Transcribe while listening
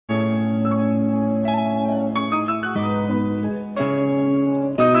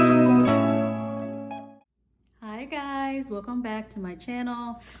welcome back to my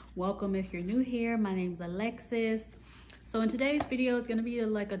channel. Welcome if you're new here. My name's Alexis. So in today's video, it's gonna be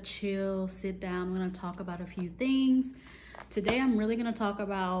like a chill sit down. I'm gonna talk about a few things. Today, I'm really gonna talk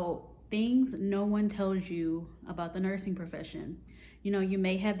about things no one tells you about the nursing profession. You know, you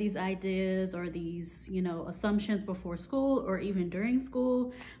may have these ideas or these, assumptions before school or even during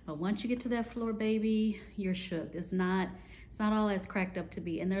school, but once you get to that floor, baby, you're shook. It's not all as cracked up to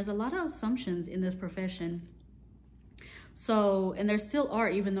be. And there's a lot of assumptions in this profession. So, and there still are,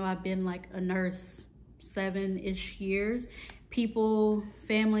 even though I've been like a nurse 7-ish years, people,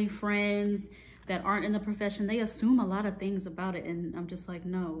 family, friends that aren't in the profession, they assume a lot of things about it. And I'm just like,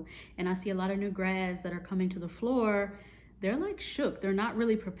 no. And I see a lot of new grads that are coming to the floor. They're like shook. They're not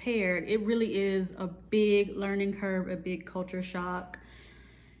really prepared. It really is a big learning curve, a big culture shock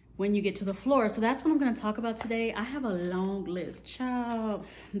when you get to the floor. So that's what I'm going to talk about today. I have a long list. Child,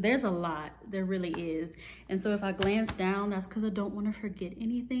 there's a lot. There really is. And so if I glance down, that's because I don't want to forget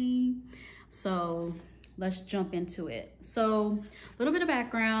anything. So let's jump into it. So a little bit of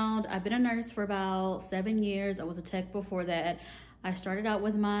background. I've been a nurse for about 7 years. I was a tech before that. I started out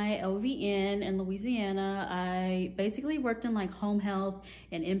with my LVN in Louisiana. I basically worked in like home health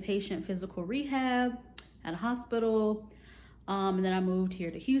and inpatient physical rehab at a hospital. And then I moved here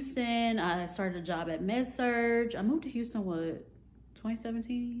to Houston. I started a job at MedSurg. I moved to Houston,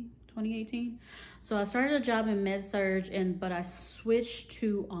 2017, 2018? So I started a job in MedSurg, but I switched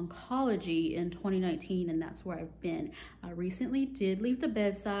to oncology in 2019, and that's where I've been. I recently did leave the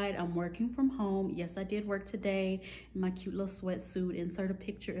bedside. I'm working from home. Yes, I did work today in my cute little sweatsuit. Insert a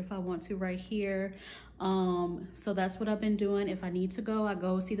picture if I want to right here. So that's what I've been doing. If I need to go, I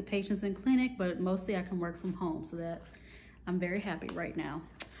go see the patients in clinic, but mostly I can work from home, so that I'm very happy right now.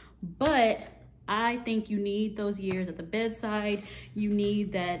 But I think you need those years at the bedside. You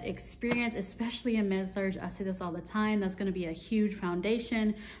need that experience, especially in med-surg. I say this all the time. That's going to be a huge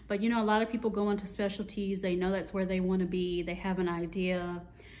foundation. But a lot of people go into specialties. They know that's where they want to be. They have an idea.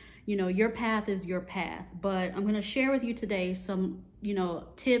 Your path is your path. But I'm going to share with you today some,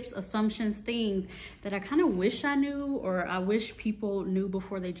 tips, assumptions, things that I kind of wish I knew, or I wish people knew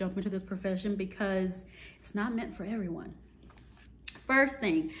before they jump into this profession, because it's not meant for everyone. First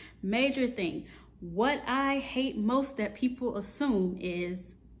thing, major thing, what I hate most that people assume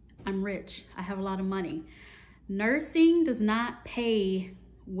is I'm rich, I have a lot of money. Nursing does not pay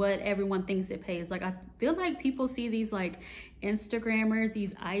what everyone thinks it pays. Like, I feel like people see these like Instagrammers,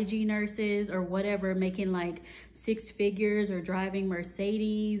 these IG nurses or whatever, making like 6 figures or driving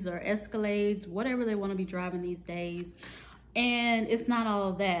Mercedes or Escalades, whatever they want to be driving these days. And it's not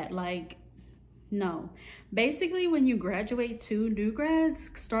all that. Like, no. Basically, when you graduate to new grads,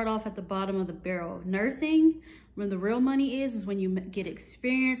 start off at the bottom of the barrel. Nursing, when the real money is when you get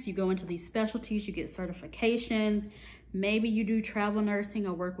experience, you go into these specialties, you get certifications. Maybe you do travel nursing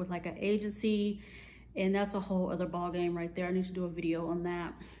or work with like an agency, and that's a whole other ball game right there. I need to do a video on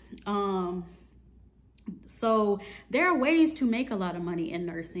that. So there are ways to make a lot of money in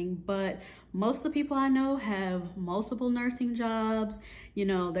nursing, but most of the people I know have multiple nursing jobs.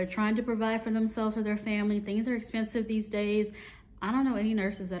 They're trying to provide for themselves or their family. Things are expensive these days. I don't know any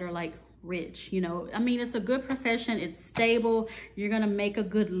nurses that are like rich. I mean, it's a good profession. It's stable. You're going to make a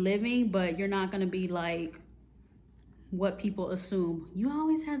good living, but you're not going to be like what people assume. You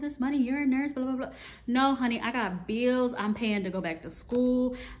always have this money, you're a nurse, blah, blah, blah. No, honey, I got bills. I'm paying to go back to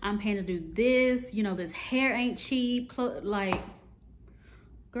school. I'm paying to do this. This hair ain't cheap. Like,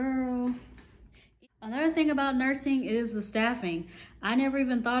 girl. Another thing about nursing is the staffing. I never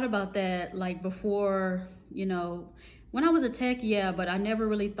even thought about that, like, before, when I was a tech, yeah, but I never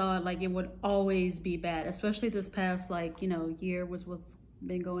really thought like it would always be bad, especially this past year was what's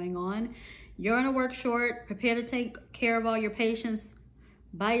been going on. You're gonna work short, prepare to take care of all your patients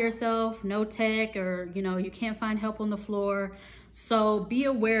by yourself, no tech, or you can't find help on the floor. So be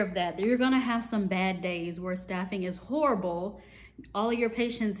aware of that. You're gonna have some bad days where staffing is horrible. All of your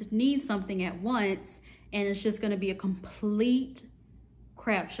patients need something at once, and it's just gonna be a complete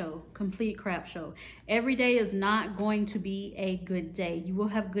crap show. Every day is not going to be a good day. You will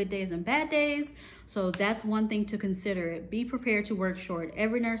have good days and bad days. So that's one thing to consider. Be prepared to work short.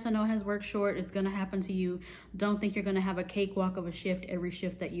 Every nurse I know has worked short. It's going to happen to you. Don't think you're going to have a cakewalk of a shift every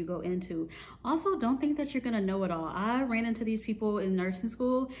shift that you go into. Also, don't think that you're going to know it all. I ran into these people in nursing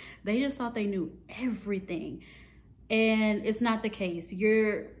school. They just thought they knew everything. And it's not the case.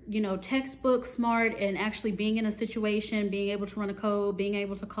 You're, textbook smart, and actually being in a situation, being able to run a code, being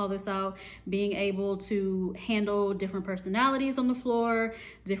able to call this out, being able to handle different personalities on the floor,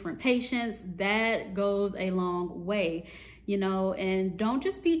 different patients, that goes a long way. you know, and don't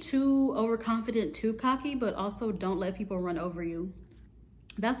just be too overconfident, too cocky, but also don't let people run over you.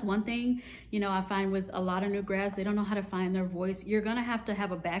 That's one thing, you know, I find with a lot of new grads, they don't know how to find their voice. You're gonna have to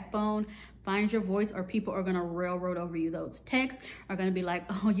have a backbone, find your voice, or people are gonna railroad over you. Those texts are gonna be like,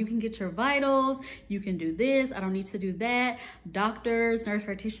 oh, you can get your vitals, you can do this, I don't need to do that. Doctors, nurse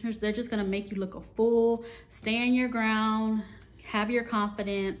practitioners, they're just gonna make you look a fool. Stand your ground, have your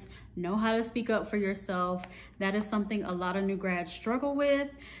confidence, know how to speak up for yourself. That is something a lot of new grads struggle with.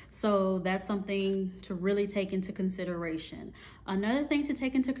 So that's something to really take into consideration. Another thing to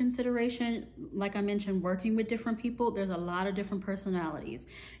take into consideration, like I mentioned, working with different people, there's a lot of different personalities.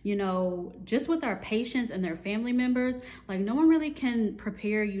 You know, just with our patients and their family members, like no one really can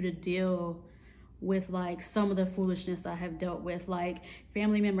prepare you to deal with like some of the foolishness I have dealt with, like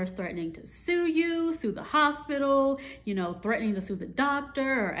family members threatening to sue you, sue the hospital, you know, threatening to sue the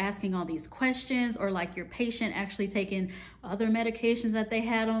doctor, or asking all these questions, or like your patient actually taking other medications that they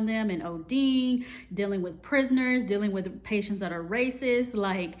had on them and ODing, dealing with prisoners, dealing with patients that are racist.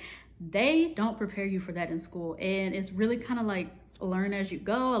 Like they don't prepare you for that in school, and it's really kind of like learn as you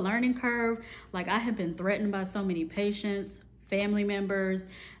go, a learning curve. Like I have been threatened by so many patients, family members.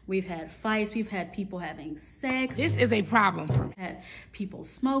 We've had fights, we've had people having sex. This is a problem for me. Had people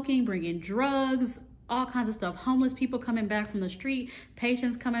smoking, bringing drugs, all kinds of stuff. Homeless people coming back from the street,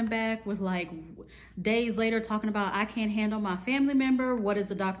 patients coming back with like days later talking about, I can't handle my family member. What is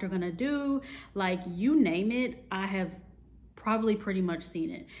the doctor gonna do? Like you name it, I have probably pretty much seen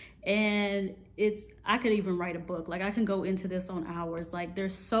it. And I could even write a book. Like I can go into this on hours. Like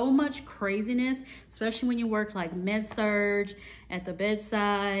there's so much craziness, especially when you work like med surg, at the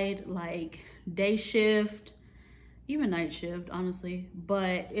bedside, like day shift, even night shift, honestly.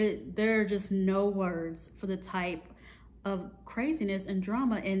 But there are just no words for the type of craziness and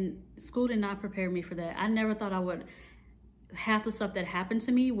drama, and school did not prepare me for that. I never thought half the stuff that happened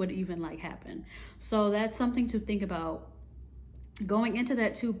to me would even like happen. So that's something to think about. Going into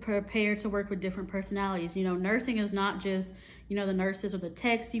that, to prepare to work with different personalities. You know, nursing is not just, you know, the nurses or the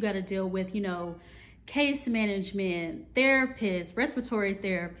techs. You got to deal with, you know, case management, therapists, respiratory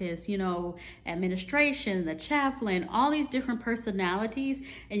therapists, you know, administration, the chaplain, all these different personalities,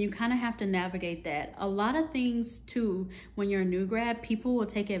 and you kind of have to navigate that. A lot of things too, when you're a new grad, people will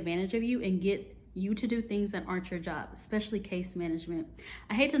take advantage of you and get you to do things that aren't your job, especially case management.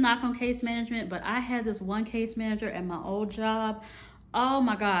 I hate to knock on case management, but I had this one case manager at my old job. Oh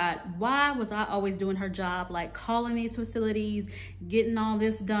my God, why was I always doing her job? Like calling these facilities, getting all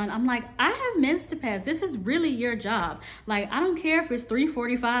this done. I'm like, I have meds to pass. This is really your job. Like, I don't care if it's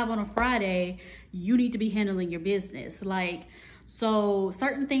 3:45 on a Friday, you need to be handling your business. Like, so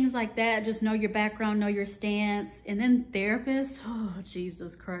certain things like that, just know your background, know your stance. And then therapists, oh,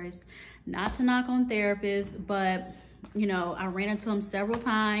 Jesus Christ. Not to knock on therapists, but you know, I ran into them several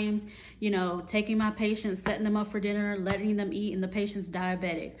times, you know, taking my patients, setting them up for dinner, letting them eat, and the patient's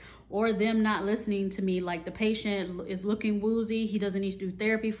diabetic, or them not listening to me. Like the patient is looking woozy, he doesn't need to do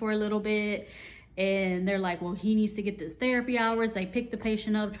therapy for a little bit, and they're like, well, he needs to get this therapy hours. They pick the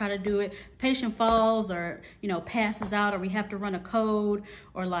patient up, try to do it. Patient falls, or, you know, passes out, or we have to run a code,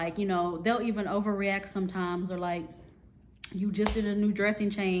 or like, you know, they'll even overreact sometimes, or like, you just did a new dressing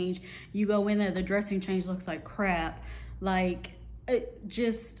change. You go in there, the dressing change looks like crap. Like, you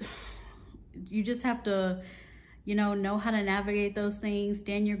just have to, you know how to navigate those things,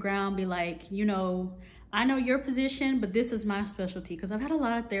 stand your ground, be like, you know, I know your position, but this is my specialty. Because I've had a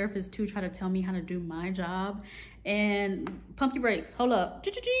lot of therapists too try to tell me how to do my job. And pump your brakes, hold up.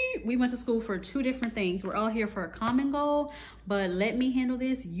 We went to school for two different things. We're all here for a common goal, but let me handle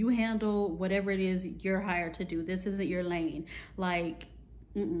this. You handle whatever it is you're hired to do. This isn't your lane. Like,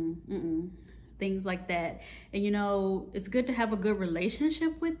 things like that. And you know, it's good to have a good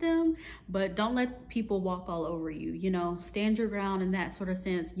relationship with them, but don't let people walk all over you. You know, stand your ground in that sort of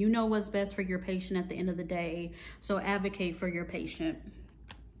sense. You know what's best for your patient at the end of the day, so advocate for your patient.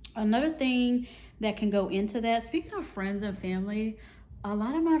 Another thing that can go into that, speaking of friends and family, a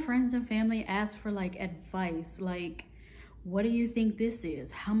lot of my friends and family ask for like advice, like, what do you think this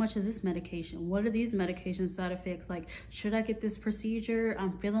is? How much of this medication? What are these medication side effects? Like, should I get this procedure?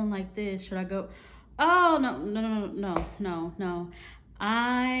 I'm feeling like this. Should I go? Oh, no.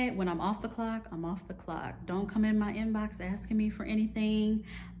 When I'm off the clock, I'm off the clock. Don't come in my inbox asking me for anything.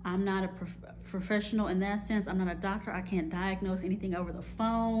 I'm not a professional in that sense. I'm not a doctor. I can't diagnose anything over the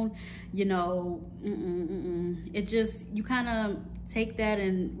phone. You know, It just, you kind of take that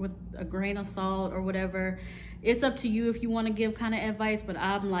and with a grain of salt or whatever. It's up to you if you want to give kind of advice, but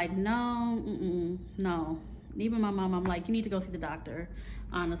I'm like, no. Even my mom, I'm like, you need to go see the doctor.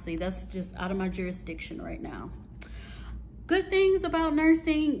 Honestly, that's just out of my jurisdiction right now. good things about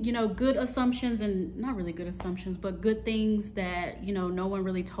nursing, you know, good assumptions, and not really good assumptions, but good things that, you know, no one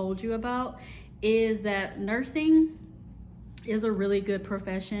really told you about, is that nursing is a really good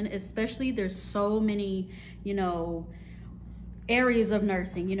profession. Especially there's so many, you know, areas of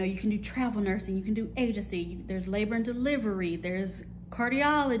nursing. You know, you can do travel nursing, you can do agency, there's labor and delivery, there's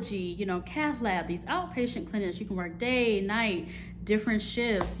cardiology, you know, cath lab, these outpatient clinics. You can work day, night, different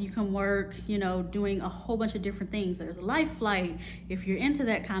shifts. You can work, you know, doing a whole bunch of different things. There's life flight if you're into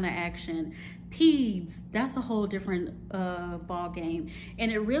that kind of action. Peds, that's a whole different ball game.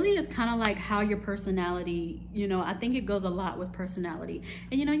 And it really is kind of like how your personality, you know, I think it goes a lot with personality.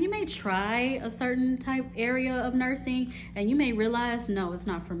 And you know, you may try a certain type area of nursing and you may realize, no, it's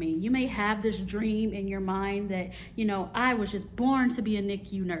not for me. You may have this dream in your mind that, you know, I was just born to be a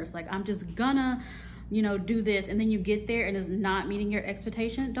NICU nurse. Like, I'm just gonna, you know, do this, and then you get there and it's not meeting your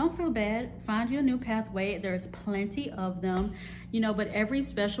expectation. Don't feel bad. Find you a new pathway. There's plenty of them, you know, but every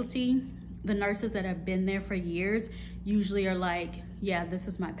specialty, the nurses that have been there for years usually are like, yeah, this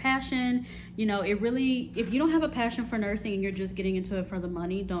is my passion. You know, it really, if you don't have a passion for nursing and you're just getting into it for the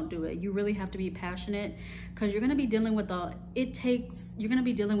money, don't do it. You really have to be passionate, because you're gonna be dealing with you're gonna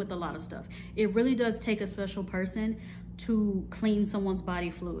be dealing with a lot of stuff. It really does take a special person to clean someone's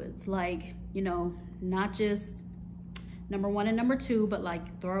body fluids. Like, you know, not just number 1 and number 2, but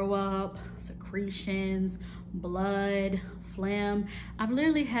like throw up, secretions, blood, phlegm. I've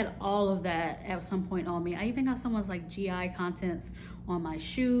literally had all of that at some point on me. I even got someone's like GI contents on my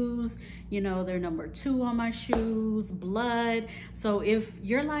shoes. You know, they're number 2 on my shoes, blood. So if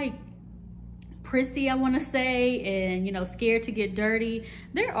you're like prissy, I want to say, and you know, scared to get dirty,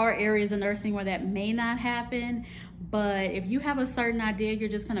 there are areas of nursing where that may not happen. But if you have a certain idea, you're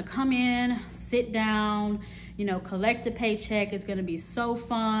just gonna come in, sit down, you know, collect a paycheck, it's gonna be so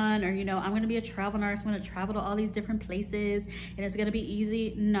fun, or you know, I'm gonna be a travel nurse, I'm gonna travel to all these different places and it's gonna be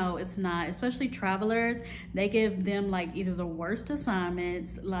easy. No, it's not. Especially travelers, they give them like either the worst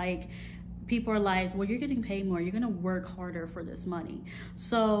assignments. Like, people are like, well, you're getting paid more, you're gonna work harder for this money.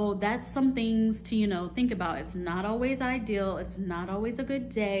 So that's some things to, you know, think about. It's not always ideal, it's not always a good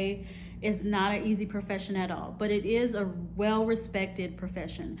day, it's not an easy profession at all, but it is a well-respected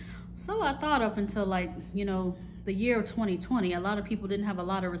profession. So I thought up until like, you know, the year of 2020, a lot of people didn't have a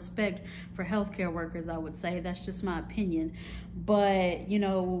lot of respect for healthcare workers, I would say. That's just my opinion. But, you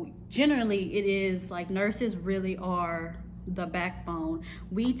know, generally it is like nurses really are the backbone.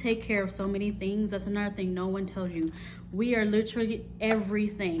 We take care of so many things. That's another thing no one tells you. We are literally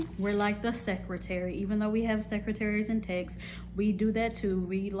everything. We're like the secretary. Even though we have secretaries and techs, we do that too.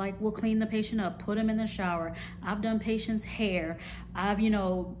 We'll clean the patient up, put them in the shower. I've done patients' hair. I've, you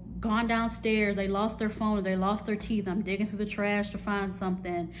know, gone downstairs, they lost their phone, they lost their teeth, I'm digging through the trash to find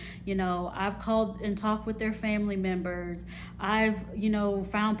something. You know, I've called and talked with their family members. I've, you know,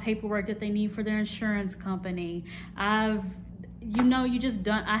 found paperwork that they need for their insurance company. I've, you know,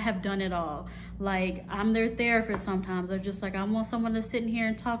 I have done it all. Like, I'm their therapist sometimes. I'm just like, I want someone to sit in here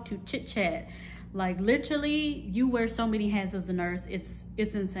and talk to, chit chat. Like, literally, you wear so many hats as a nurse, it's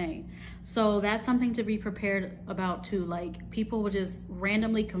insane. So that's something to be prepared about too. Like, people will just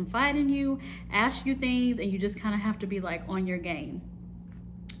randomly confide in you, ask you things, and you just kind of have to be like on your game.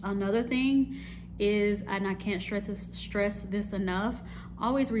 Another thing is, and I can't stress this enough,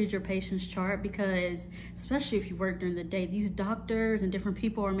 always read your patient's chart, because especially if you work during the day, these doctors and different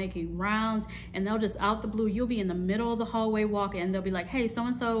people are making rounds, and they'll just out the blue, you'll be in the middle of the hallway walking, and they'll be like, hey,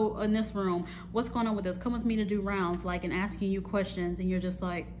 so-and-so in this room, what's going on with this? Come with me to do rounds, like, and asking you questions, and you're just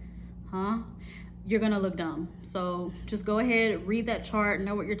like, huh? You're gonna look dumb. So just go ahead, read that chart,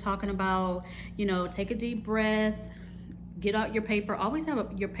 know what you're talking about, you know, take a deep breath, get out your paper. Always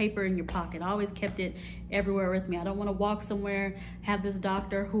have your paper in your pocket. I always kept it everywhere with me. I don't want to walk somewhere, have this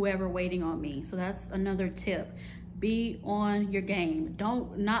doctor, whoever waiting on me. So that's another tip. Be on your game.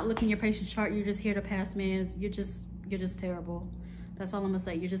 Don't not look in your patient's chart. You're just here to pass meds. You're just terrible. That's all I'm gonna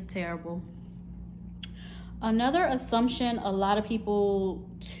say. You're just terrible. Another assumption a lot of people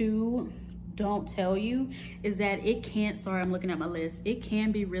too don't tell you is that sorry, I'm looking at my list. It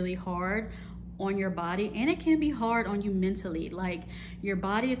can be really hard on your body, and it can be hard on you mentally. Like, your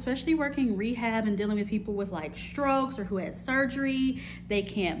body, especially working rehab and dealing with people with like strokes or who had surgery, they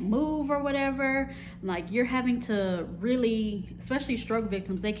can't move or whatever. Like, you're having to really, especially stroke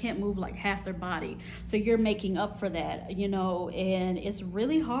victims, they can't move like half their body. So you're making up for that, you know, and it's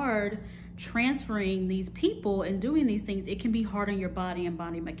really hard transferring these people and doing these things, it can be hard on your body and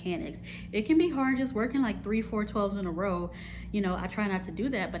body mechanics. It can be hard just working like 3, 4, 12s in a row. You know, I try not to do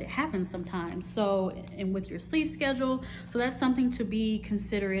that, but it happens sometimes. So, and with your sleep schedule, so that's something to be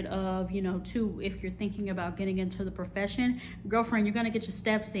considerate of, you know, too, if you're thinking about getting into the profession. Girlfriend, you're gonna get your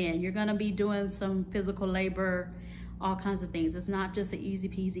steps in. You're gonna be doing some physical labor, all kinds of things. It's not just an easy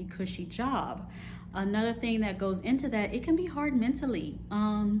peasy cushy job. Another thing that goes into that, it can be hard mentally.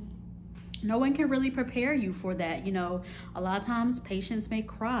 No one can really prepare you for that. You know, a lot of times patients may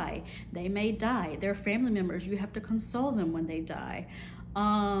cry, they may die, they're family members, you have to console them when they die.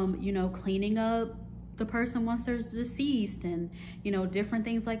 You know, cleaning up the person once they're deceased, and you know, different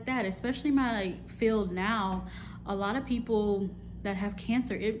things like that. Especially my field now, a lot of people that have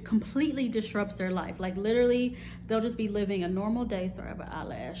cancer, it completely disrupts their life. Like literally, they'll just be living a normal day. Sorry, I have an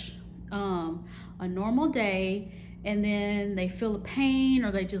eyelash. A normal day, and then they feel a pain,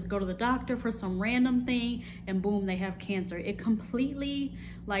 or they just go to the doctor for some random thing, and boom, they have cancer. It completely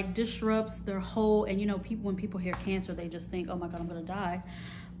like disrupts their whole, and you know, people, when people hear cancer, they just think, oh my God, I'm gonna die.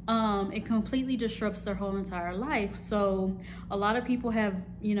 It completely disrupts their whole entire life. So a lot of people have,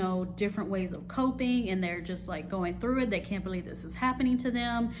 you know, different ways of coping, and they're just like going through it. They can't believe this is happening to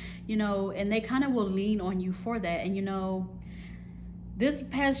them, you know, and they kind of will lean on you for that. And you know, this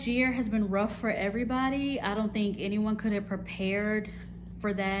past year has been rough for everybody. I don't think anyone could have prepared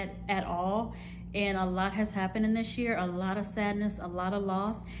for that at all. And a lot has happened in this year, a lot of sadness, a lot of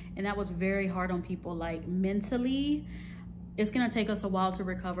loss. And that was very hard on people, like mentally. It's gonna take us a while to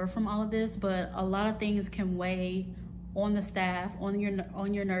recover from all of this, but a lot of things can weigh on the staff, on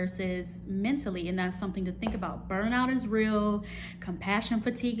your nurses mentally, and that's something to think about. Burnout is real, compassion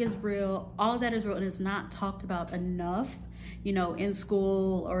fatigue is real, all of that is real, and it's not talked about enough, you know, in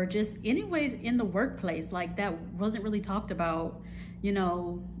school or just anyways in the workplace. Like that wasn't really talked about, you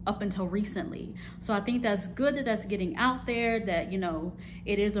know, up until recently. So I think that's good that that's getting out there, that, you know,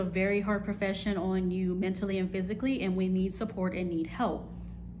 it is a very hard profession on you mentally and physically, and we need support and need help.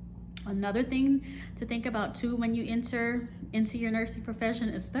 Another thing to think about too when you enter into your nursing profession,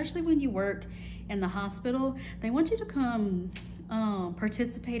 especially when you work in the hospital, they want you to come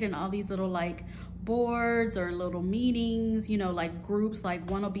participate in all these little like boards or little meetings, you know, like groups, like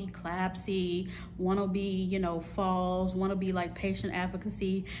one will be CLABSI, one will be, you know, FALS, one will be like patient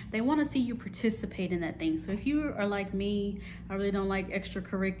advocacy. They want to see you participate in that thing. So if you are like me, I really don't like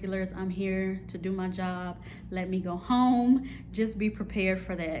extracurriculars. I'm here to do my job. Let me go home. Just be prepared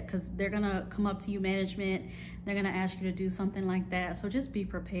for that, because they're gonna come up to you, management, they're gonna ask you to do something like that. So just be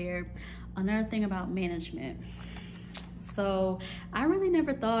prepared. Another thing about management. So I really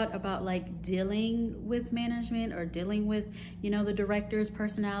never thought about like dealing with management or dealing with, you know, the directors'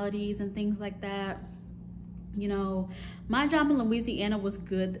 personalities and things like that. You know, my job in Louisiana was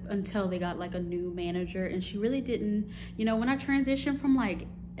good until they got like a new manager, and she really didn't, you know, when I transitioned from like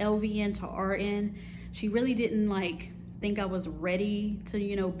LVN to RN, she really didn't like think I was ready to,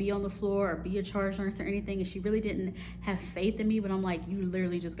 you know, be on the floor or be a charge nurse or anything. And she really didn't have faith in me. But I'm like, you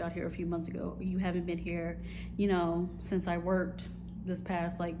literally just got here a few months ago. You haven't been here, you know, since I worked this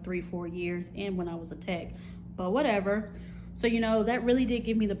past like 3-4 years, and when I was a tech, but whatever. So, you know, that really did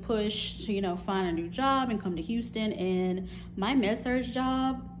give me the push to, you know, find a new job and come to Houston. And my med-surg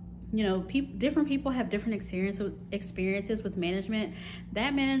job, you know, different people have different experiences with management.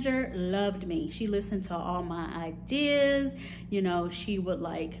 That manager loved me. She listened to all my ideas. You know, she would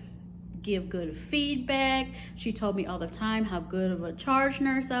like give good feedback. She told me all the time how good of a charge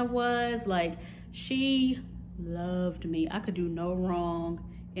nurse I was. Like, she loved me. I could do no wrong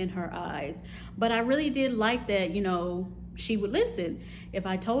in her eyes. But I really did like that, you know, she would listen. If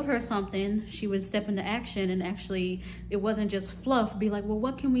I told her something, she would step into action, and actually it wasn't just fluff, be like, well,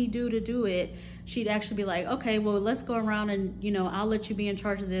 what can we do to do it? She'd actually be like, okay, well, let's go around and, you know, I'll let you be in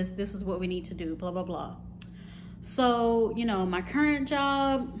charge of this. This is what we need to do, blah, blah, blah. So, you know, my current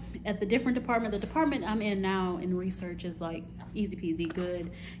job at the department I'm in now in research is like easy peasy,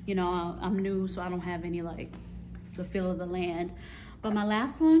 good. You know, I'm new, so I don't have any like the feel of the land. But my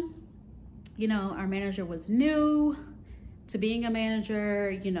last one, you know, our manager was new to being a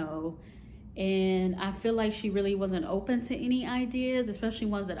manager, you know, and I feel like she really wasn't open to any ideas, especially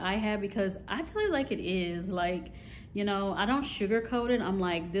ones that I had, because I tell it like it is. Like, you know, I don't sugarcoat it. I'm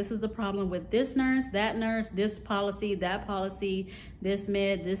like, this is the problem with this nurse, this policy, that policy, this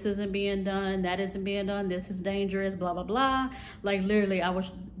med, this isn't being done, that isn't being done, this is dangerous, blah, blah, blah. Like, literally, I would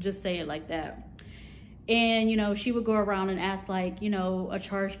just say it like that. And, you know, she would go around and ask, like, you know, a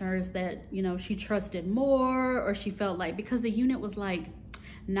charge nurse that, you know, she trusted more, or she felt like, because the unit was like,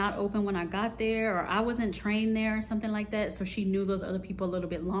 not open when I got there, or I wasn't trained there or something like that. So she knew those other people a little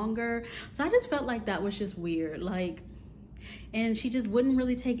bit longer. So I just felt like that was just weird. Like, and she just wouldn't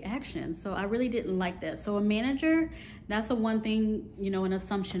really take action. So I really didn't like that. So a manager, that's the one thing, you know, an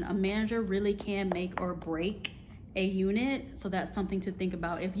assumption. A manager really can make or break a unit. So that's something to think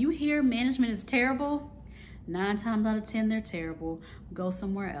about. If you hear management is terrible, 9 times out of 10, they're terrible. Go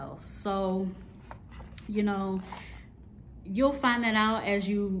somewhere else. So, you know, you'll find that out as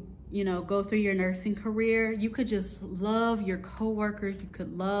you know, go through your nursing career. You could just love your coworkers. You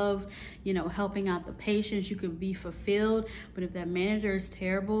could love, you know, helping out the patients. You could be fulfilled. But if that manager is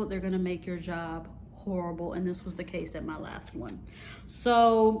terrible, they're going to make your job horrible. And this was the case at my last one.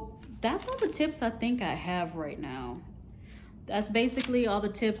 So that's all the tips I think I have right now. That's basically all the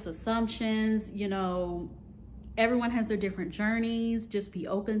tips, assumptions, you know. Everyone has their different journeys. Just be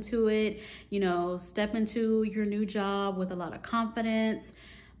open to it. You know, step into your new job with a lot of confidence,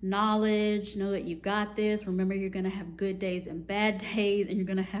 knowledge, know that you got this. Remember, you're gonna have good days and bad days, and you're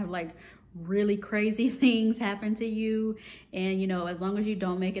gonna have like really crazy things happen to you. And you know, as long as you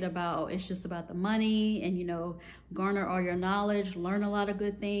don't make it about, it's just about the money, and you know, garner all your knowledge, learn a lot of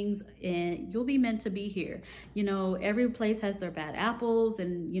good things, and you'll be meant to be here. You know, every place has their bad apples,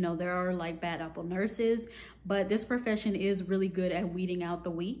 and you know, there are like bad apple nurses, but this profession is really good at weeding out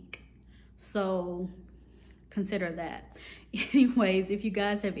the weak. So consider that. Anyways, if you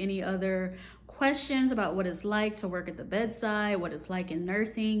guys have any other questions about what it's like to work at the bedside, what it's like in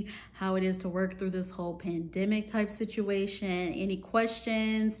nursing, how it is to work through this whole pandemic type situation, any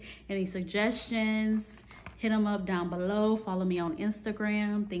questions, any suggestions, hit them up down below. Follow me on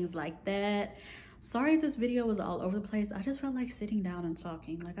Instagram, things like that. Sorry if this video was all over the place. I just felt like sitting down and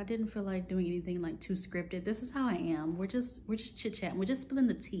talking. Like, I didn't feel like doing anything like too scripted. This is how I am. We're just chit-chatting. We're just spilling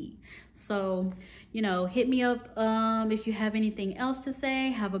the tea. So, you know, hit me up if you have anything else to say.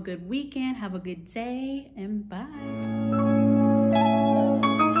 Have a good weekend. Have a good day, and bye.